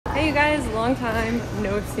Hey you guys, long time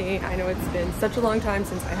no see. I know it's been such a long time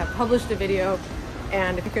since I have published a video,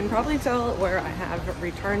 and if you can probably tell where I have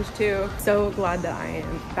returned to, so glad that I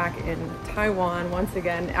am back in Taiwan once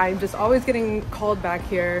again. I'm just always getting called back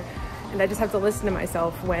here, and I just have to listen to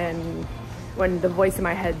myself when the voice in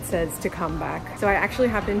my head says to come back. So I actually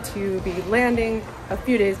happen to be landing a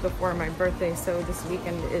few days before my birthday, so this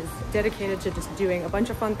weekend is dedicated to just doing a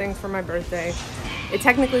bunch of fun things for my birthday. It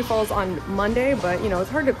technically falls on Monday, but you know, it's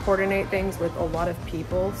hard to coordinate things with a lot of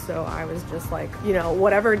people, so I was just like, you know,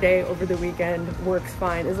 whatever day over the weekend works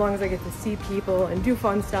fine, as long as I get to see people and do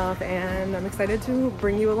fun stuff, and I'm excited to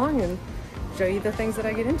bring you along and show you the things that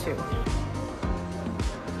I get into.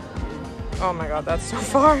 Oh my god, that's so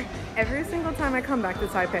far. Every single time I come back to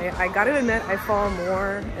Taipei, I gotta admit, I fall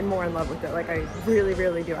more and more in love with it. Like, I really,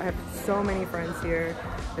 really do. I have so many friends here.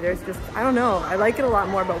 But there's just, I don't know, I like it a lot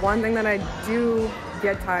more, but one thing that I do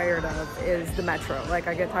get tired of is the metro. Like,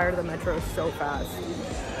 I get tired of the metro so fast.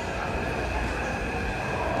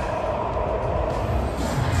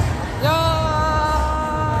 Yo!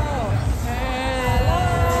 Hey!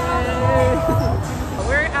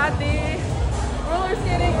 We're at the roller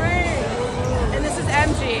skating rink, and this is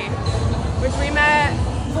MG, which we met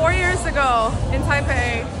 4 years ago in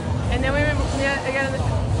Taipei, and then we met again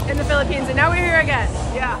in the Philippines, and now we're here again.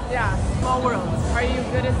 Yeah. Small world. Are you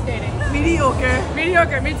good at skating? Mediocre.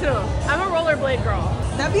 Mediocre, me too. I'm a rollerblade girl.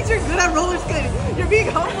 That means you're good at roller skating. You're being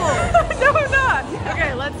humble. No, I'm not. Yeah.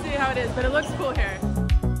 Okay, let's see how it is, but it looks cool here.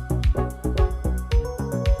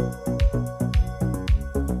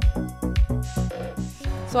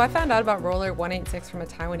 So I found out about Roller 186 from a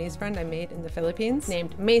Taiwanese friend I made in the Philippines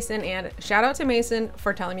named Mason, and shout out to Mason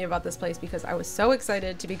for telling me about this place because I was so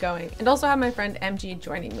excited to be going, and also have my friend MG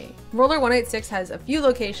joining me. Roller 186 has a few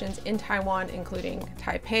locations in Taiwan, including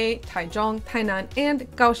Taipei, Taichung, Tainan, and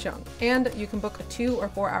Kaohsiung. And you can book a 2 or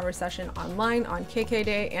 4 hour session online on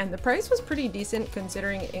KKDay, and the price was pretty decent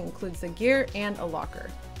considering it includes the gear and a locker.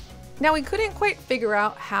 Now, we couldn't quite figure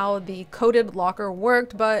out how the coded locker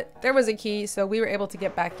worked, but there was a key, so we were able to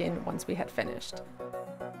get back in once we had finished.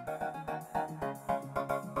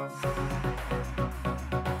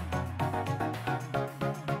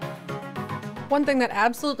 One thing that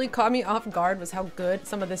absolutely caught me off guard was how good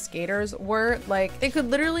some of the skaters were. Like, they could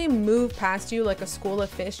literally move past you like a school of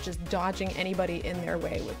fish, just dodging anybody in their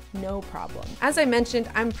way with no problem. As I mentioned,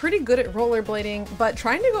 I'm pretty good at rollerblading, but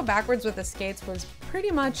trying to go backwards with the skates was pretty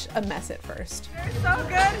much a mess at first. You're so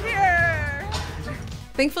good here.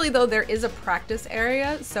 Thankfully though, there is a practice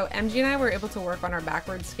area, so MG and I were able to work on our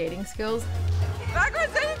backwards skating skills.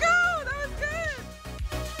 Backwards, there you go. That was good.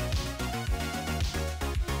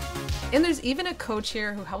 And there's even a coach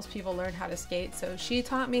here who helps people learn how to skate, so she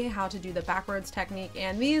taught me how to do the backwards technique,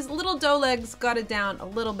 and these little dough legs got it down a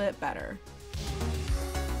little bit better.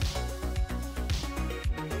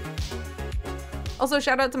 Also,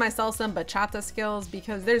 shout out to my salsa and bachata skills,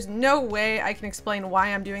 because there's no way I can explain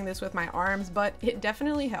why I'm doing this with my arms, but it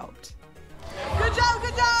definitely helped. Good job,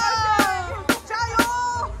 good job!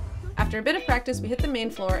 Chayo! After a bit of practice, we hit the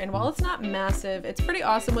main floor, and while it's not massive, it's pretty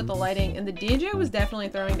awesome with the lighting, and the DJ was definitely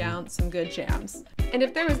throwing down some good jams. And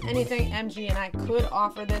if there was anything MG and I could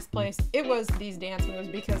offer this place, it was these dance moves,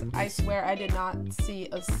 because I swear I did not see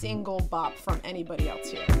a single bop from anybody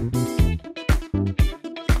else here.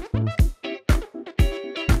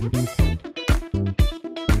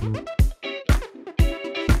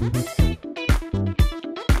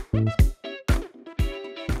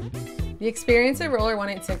 The experience at Roller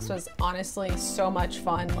 186 was honestly so much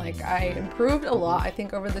fun. Like, I improved a lot, I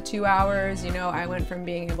think, over the 2 hours. You know, I went from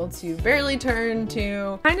being able to barely turn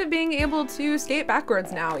to kind of being able to skate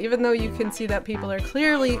backwards now, even though you can see that people are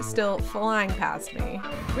clearly still flying past me.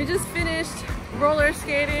 We just finished roller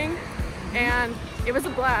skating, and it was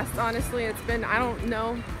a blast, honestly. It's been, I don't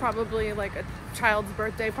know, probably like a child's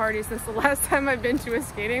birthday party since the last time I've been to a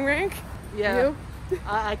skating rink. Yeah. You?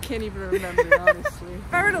 I can't even remember, honestly.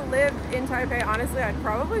 If I were to live in Taipei, honestly, I'd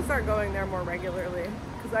probably start going there more regularly,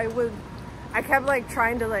 because I kept like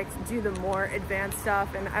trying to like do the more advanced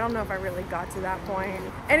stuff, and I don't know if I really got to that point.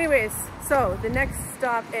 Anyways, so the next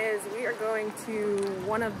stop is we are going to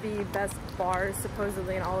one of the best bars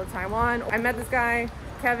supposedly in all of Taiwan. I met this guy,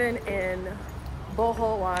 Kevin, in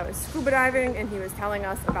Bohol while I was scuba diving, and he was telling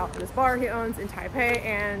us about this bar he owns in Taipei,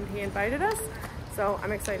 and he invited us, so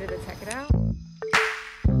I'm excited to check it out.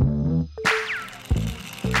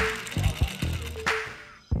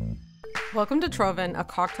 Welcome to Troven, a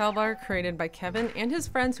cocktail bar created by Kevin and his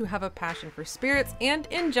friends who have a passion for spirits and,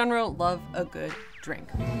 in general, love a good drink.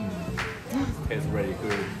 Tastes really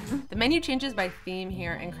good. The menu changes by theme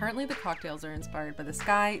here, and currently the cocktails are inspired by the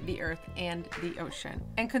sky, the earth, and the ocean.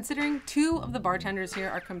 And considering 2 of the bartenders here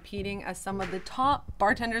are competing as some of the top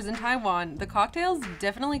bartenders in Taiwan, the cocktails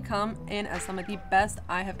definitely come in as some of the best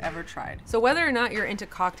I have ever tried. So whether or not you're into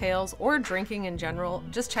cocktails or drinking in general,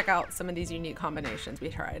 just check out some of these unique combinations we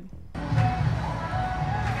tried.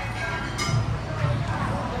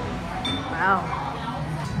 Wow.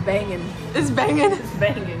 Banging. It's banging. It's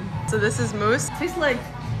banging. So this is mousse. Tastes like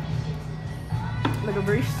a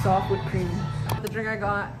very soft whipped cream. The drink I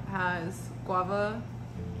got has guava,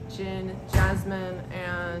 gin, jasmine,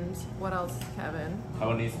 and what else, Kevin?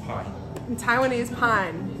 Taiwanese pine. Taiwanese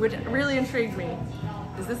pine, which really intrigued me.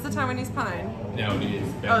 Is this the Taiwanese pine? No, it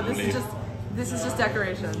is. Oh, this is just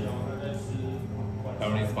decoration.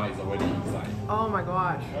 Taiwanese pine is already inside. Oh my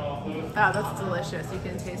gosh. Ah, that's delicious. You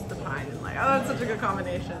can taste the pine and like, oh, that's such a good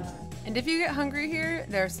combination. And if you get hungry here,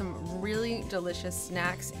 there are some really delicious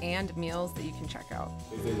snacks and meals that you can check out.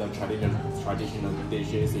 This is a traditional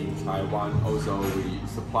dishes in Taiwan. Also, we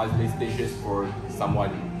supply these dishes for someone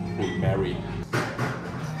who married.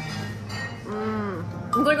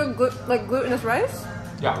 It's like glutinous rice?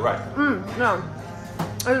 Yeah, right. No.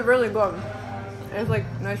 It's really good. It's like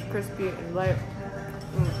nice, crispy, and light.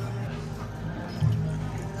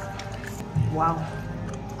 Wow.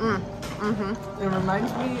 It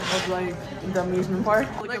reminds me of like the amusement park.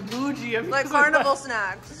 Like a bougie amusement Like carnival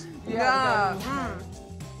snacks. Yeah.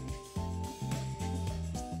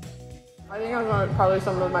 I think those are probably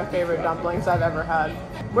some of my favorite dumplings I've ever had.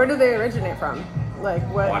 Where do they originate from? Like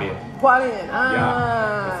what? Hualien. Ah.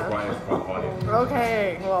 Yeah, that's why it's called Hualien.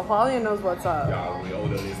 Okay, well Hualien knows what's up. Yeah, we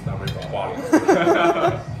ordered this dumpling from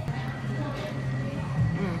Hualien.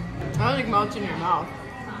 I like melts in your mouth.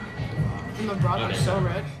 And the broth is so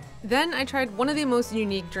rich. Then I tried one of the most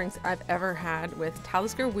unique drinks I've ever had with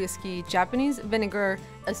Talisker whiskey, Japanese vinegar,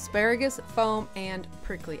 asparagus foam, and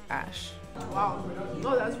prickly ash. Wow.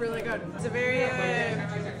 Oh, that's really good. It's a very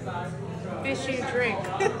fishy drink.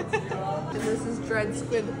 And this is dried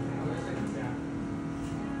squid.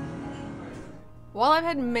 While I've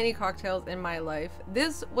had many cocktails in my life,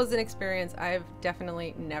 this was an experience I've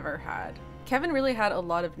definitely never had. Kevin really had a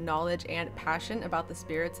lot of knowledge and passion about the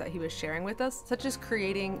spirits that he was sharing with us, such as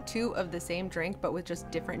creating 2 of the same drink but with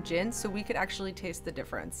just different gins so we could actually taste the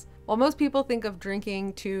difference. While most people think of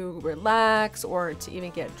drinking to relax or to even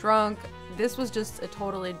get drunk, this was just a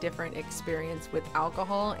totally different experience with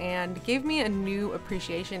alcohol and gave me a new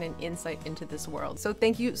appreciation and insight into this world. So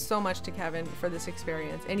thank you so much to Kevin for this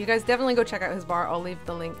experience, and you guys definitely go check out his bar. I'll leave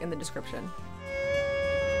the link in the description.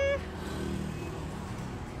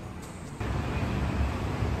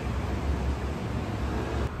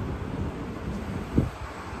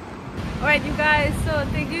 Alright you guys, so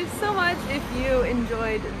thank you so much if you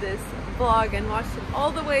enjoyed this vlog and watched it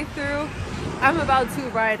all the way through. I'm about to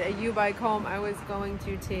ride a U-bike home. I was going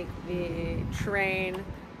to take the train,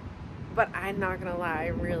 but I'm not gonna lie, I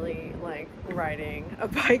really like riding a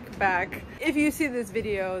bike back. If you see this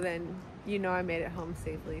video, then you know I made it home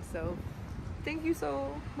safely, so thank you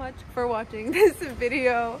so much for watching this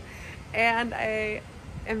video, and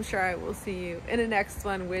I'm sure I will see you in the next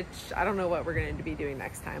one, which I don't know what we're going to be doing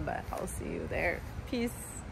next time, but I'll see you there. Peace.